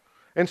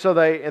 And so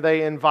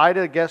they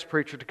invited a guest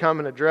preacher to come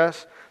and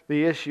address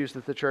the issues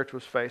that the church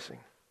was facing.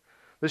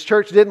 This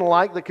church didn't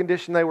like the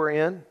condition they were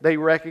in. They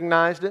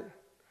recognized it.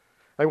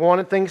 They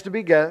wanted things to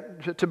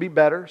be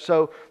better.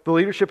 So the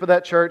leadership of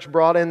that church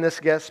brought in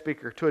this guest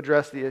speaker to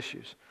address the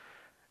issues.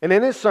 And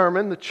in his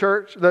sermon,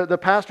 the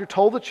pastor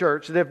told the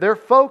church that if their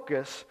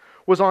focus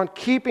was on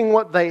keeping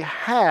what they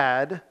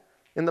had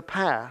in the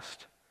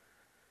past,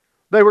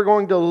 they were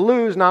going to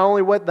lose not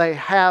only what they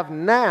have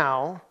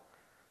now,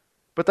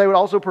 but they would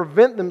also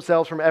prevent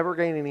themselves from ever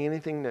gaining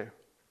anything new.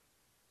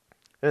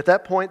 And at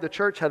that point, the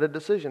church had a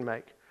decision to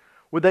make.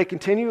 Would they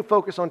continue to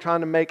focus on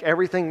trying to make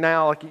everything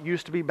now like it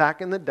used to be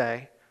back in the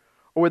day?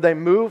 Or would they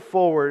move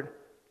forward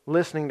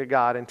listening to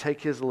God and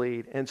take His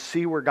lead and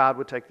see where God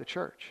would take the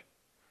church?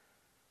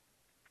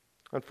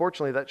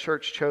 Unfortunately, that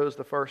church chose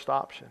the first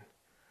option.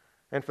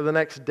 And for the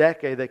next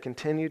decade, they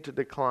continued to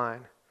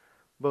decline,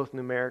 both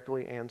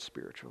numerically and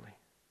spiritually.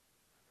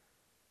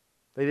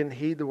 They didn't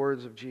heed the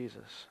words of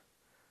Jesus,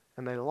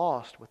 and they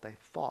lost what they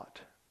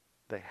thought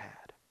they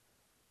had.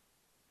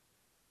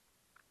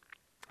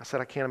 I said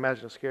I can't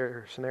imagine a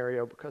scarier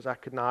scenario because I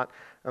could not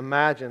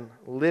imagine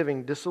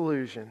living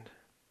disillusioned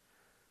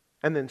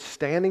and then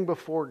standing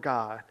before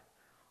God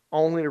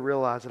only to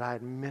realize that I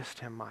had missed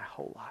Him my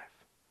whole life.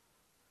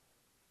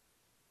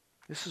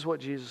 This is what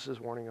Jesus is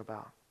warning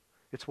about.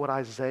 It's what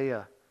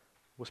Isaiah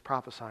was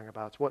prophesying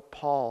about. It's what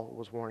Paul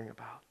was warning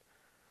about.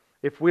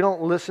 If we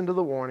don't listen to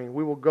the warning,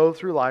 we will go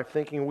through life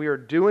thinking we are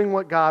doing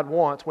what God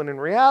wants, when in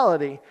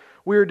reality,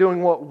 we are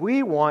doing what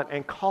we want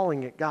and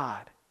calling it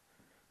God.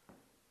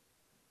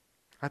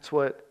 That's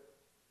what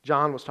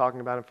John was talking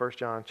about in 1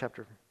 John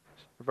chapter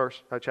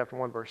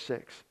 1, verse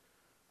 6,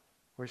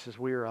 where he says,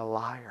 we are a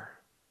liar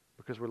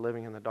because we're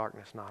living in the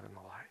darkness, not in the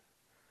light.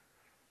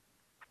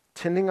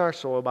 Tending our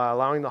soil by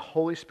allowing the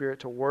Holy Spirit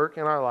to work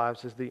in our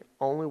lives is the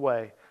only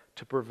way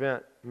to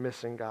prevent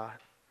missing God.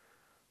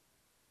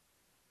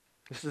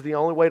 This is the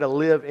only way to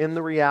live in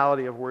the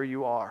reality of where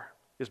you are,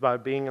 is by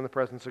being in the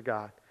presence of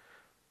God.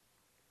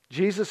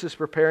 Jesus is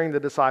preparing the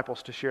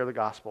disciples to share the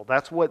gospel.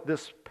 That's what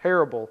this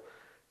parable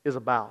is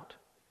about.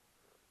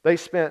 They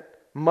spent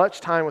much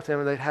time with Him,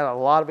 and they'd had a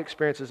lot of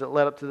experiences that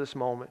led up to this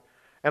moment.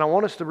 And I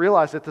want us to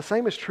realize that the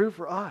same is true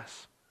for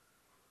us.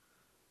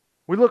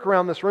 We look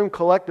around this room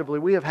collectively,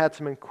 we have had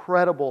some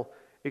incredible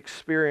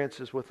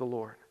experiences with the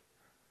Lord.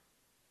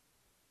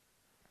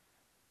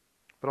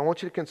 But I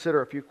want you to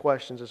consider a few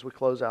questions as we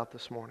close out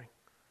this morning.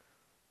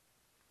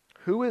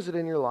 Who is it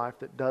in your life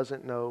that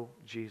doesn't know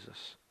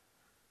Jesus?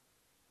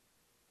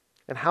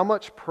 And how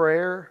much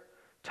prayer,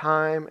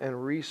 time,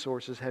 and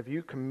resources have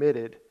you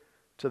committed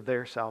to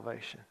their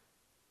salvation?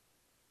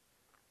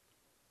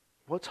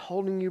 What's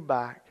holding you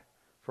back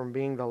from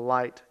being the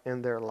light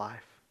in their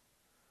life?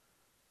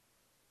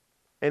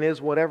 And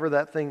is whatever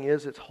that thing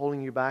is that's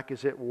holding you back,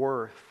 is it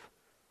worth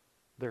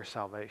their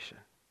salvation?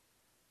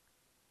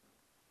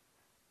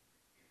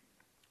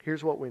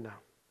 Here's what we know.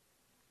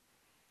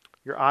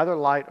 You're either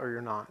light or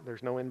you're not.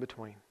 There's no in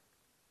between.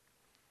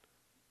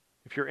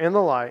 If you're in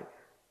the light,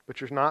 but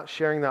you're not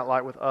sharing that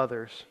light with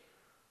others,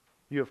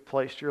 you have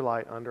placed your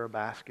light under a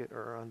basket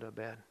or under a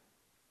bed.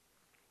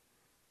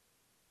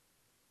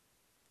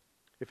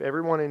 If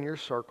everyone in your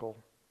circle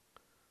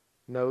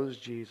knows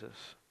Jesus,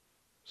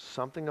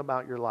 something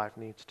about your life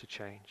needs to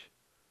change.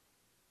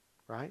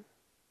 Right?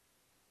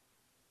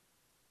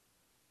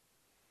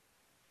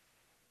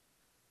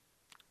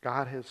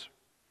 God has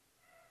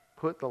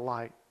put the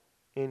light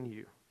in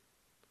you,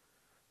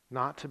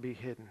 not to be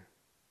hidden,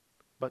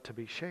 but to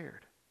be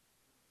shared.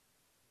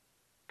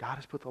 God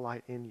has put the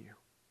light in you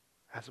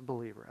as a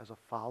believer, as a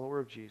follower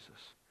of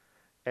Jesus.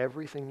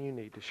 Everything you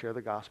need to share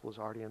the gospel is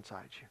already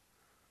inside you.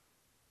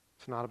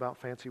 It's not about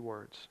fancy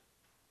words.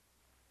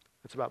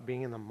 It's about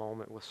being in the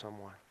moment with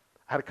someone.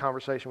 I had a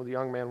conversation with a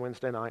young man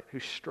Wednesday night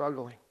who's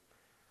struggling.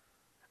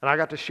 And I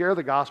got to share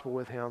the gospel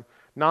with him.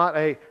 Not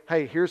a,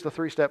 hey, here's the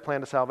 3-step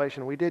plan to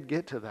salvation. We did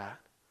get to that.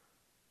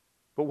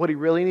 But what he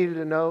really needed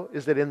to know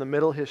is that in the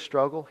middle of his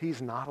struggle,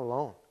 he's not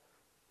alone.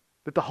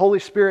 That the Holy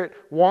Spirit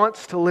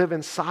wants to live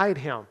inside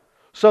him,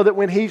 so that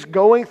when he's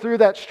going through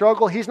that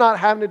struggle, he's not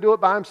having to do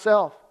it by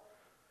himself.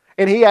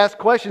 And he asked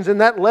questions, and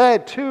that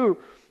led to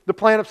the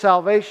plan of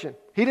salvation.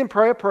 He didn't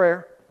pray a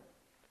prayer,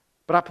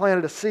 but I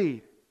planted a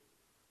seed.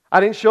 I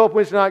didn't show up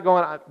Wednesday night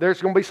going,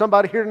 there's going to be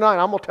somebody here tonight,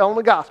 I'm going to tell them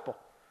the gospel.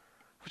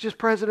 I was just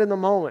present in the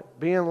moment,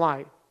 being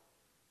light.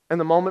 And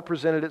the moment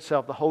presented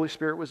itself. The Holy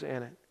Spirit was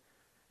in it.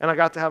 And I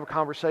got to have a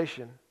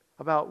conversation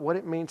about what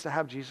it means to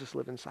have Jesus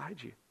live inside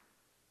you.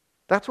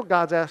 That's what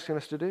God's asking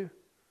us to do.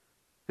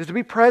 Is to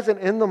be present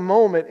in the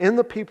moment, in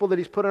the people that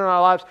He's put in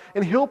our lives.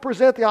 And He'll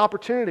present the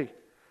opportunity.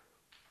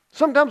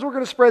 Sometimes we're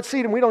going to spread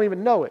seed and we don't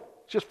even know it.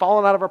 It's just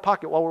falling out of our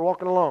pocket while we're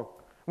walking along.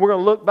 We're going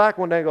to look back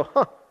one day and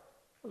go,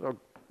 there's a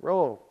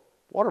row of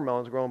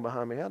watermelons growing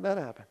behind me. How'd that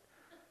happen?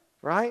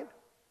 Right?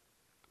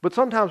 But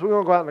sometimes we're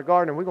going to go out in the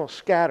garden and we're going to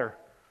scatter.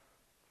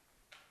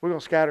 We're going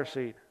to scatter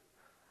seed.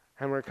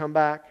 And we're going to come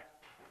back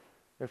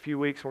in a few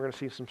weeks and we're going to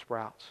see some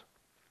sprouts.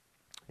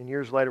 And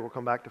years later we'll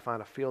come back to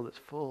find a field that's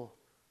full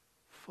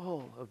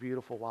of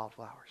beautiful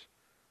wildflowers.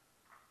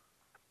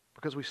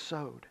 Because we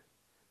sowed.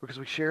 Because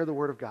we share the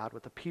Word of God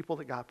with the people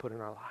that God put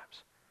in our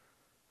lives.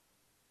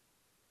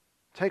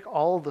 Take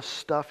all of the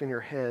stuff in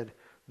your head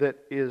that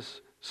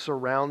is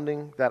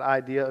surrounding that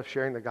idea of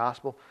sharing the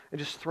gospel and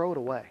just throw it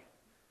away.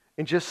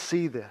 And just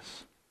see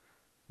this.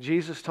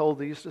 Jesus told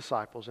these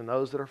disciples and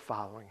those that are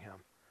following him,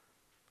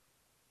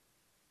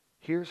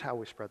 here's how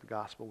we spread the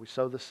gospel. We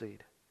sow the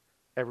seed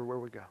everywhere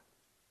we go.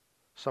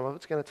 Some of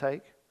it's going to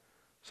take,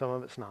 some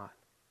of it's not.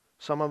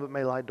 Some of it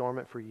may lie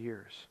dormant for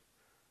years.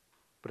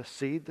 But a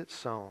seed that's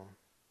sown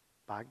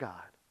by God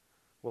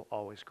will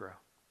always grow.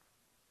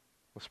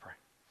 Let's pray.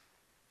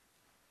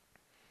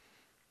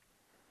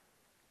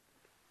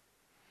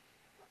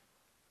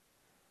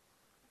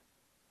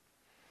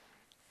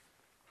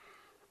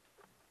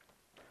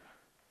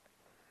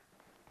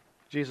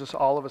 Jesus,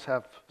 all of us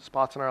have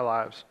spots in our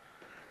lives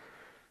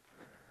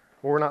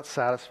where we're not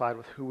satisfied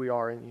with who we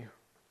are in you.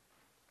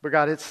 But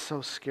God, it's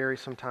so scary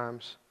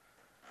sometimes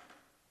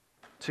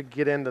to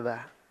get into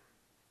that.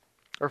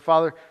 Or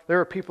Father, there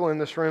are people in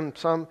this room,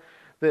 some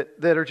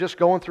that are just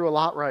going through a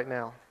lot right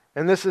now.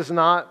 And this is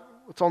not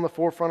what's on the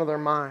forefront of their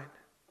mind.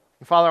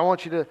 And Father, I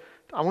want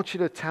you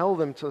to tell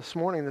them this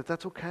morning that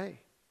that's okay.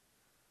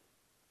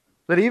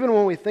 That even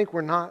when we think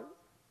we're not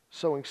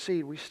sowing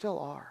seed, we still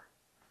are.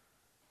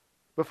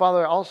 But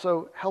Father,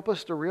 also help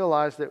us to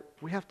realize that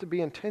we have to be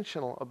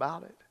intentional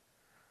about it.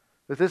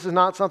 That this is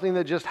not something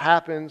that just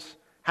happens,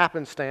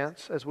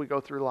 happenstance as we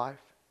go through life.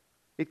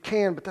 It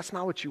can, but that's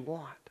not what you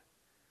want.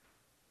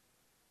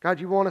 God,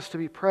 you want us to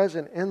be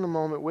present in the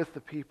moment with the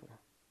people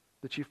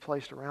that you've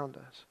placed around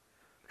us.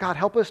 God,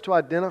 help us to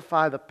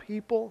identify the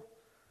people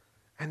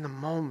and the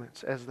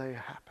moments as they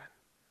happen.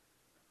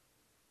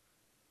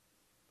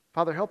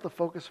 Father, help the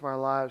focus of our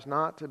lives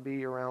not to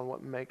be around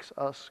what makes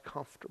us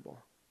comfortable.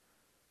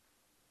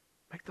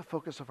 Make the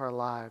focus of our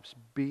lives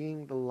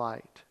being the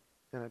light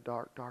in a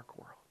dark, dark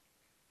world.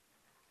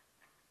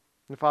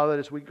 And Father,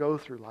 as we go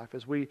through life,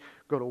 as we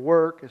go to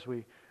work, as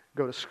we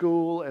go to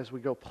school, as we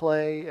go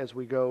play, as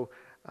we go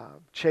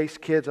chase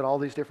kids at all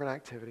these different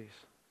activities,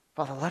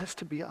 Father, let us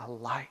to be a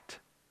light.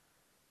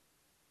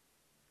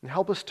 And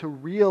help us to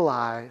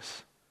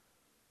realize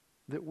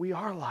that we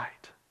are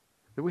light,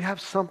 that we have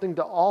something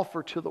to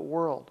offer to the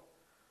world.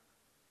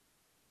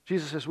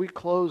 Jesus, as we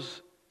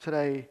close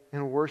today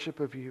in worship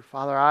of you,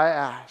 Father, I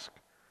ask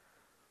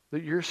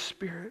that your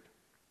Spirit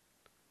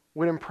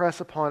would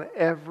impress upon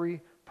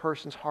every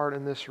person's heart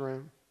in this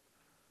room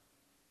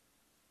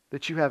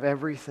that you have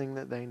everything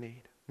that they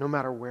need, no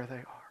matter where they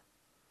are.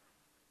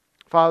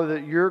 Father,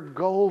 that your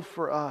goal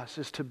for us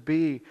is to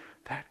be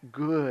that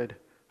good,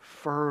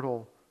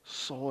 fertile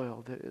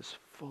soil that is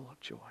full of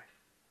joy.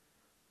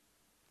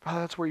 Father,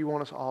 that's where you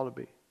want us all to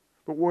be.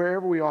 But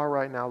wherever we are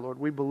right now, Lord,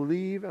 we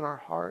believe in our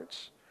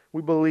hearts,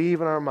 we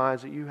believe in our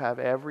minds that you have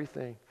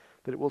everything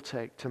that it will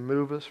take to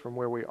move us from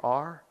where we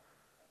are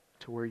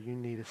to where you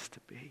need us to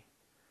be.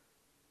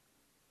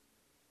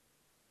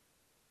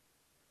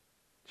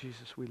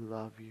 Jesus, we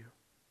love you.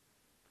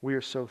 We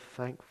are so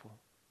thankful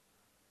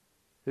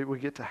that we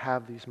get to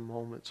have these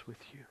moments with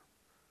you.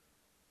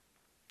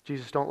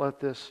 Jesus, don't let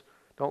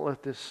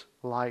this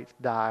light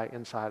die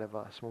inside of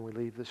us when we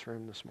leave this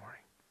room this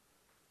morning.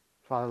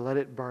 Father, let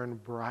it burn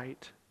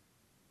bright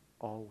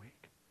all week.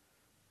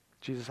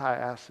 Jesus, I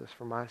ask this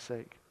for my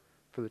sake,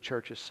 for the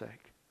church's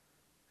sake,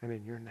 and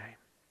in your name.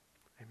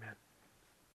 Amen.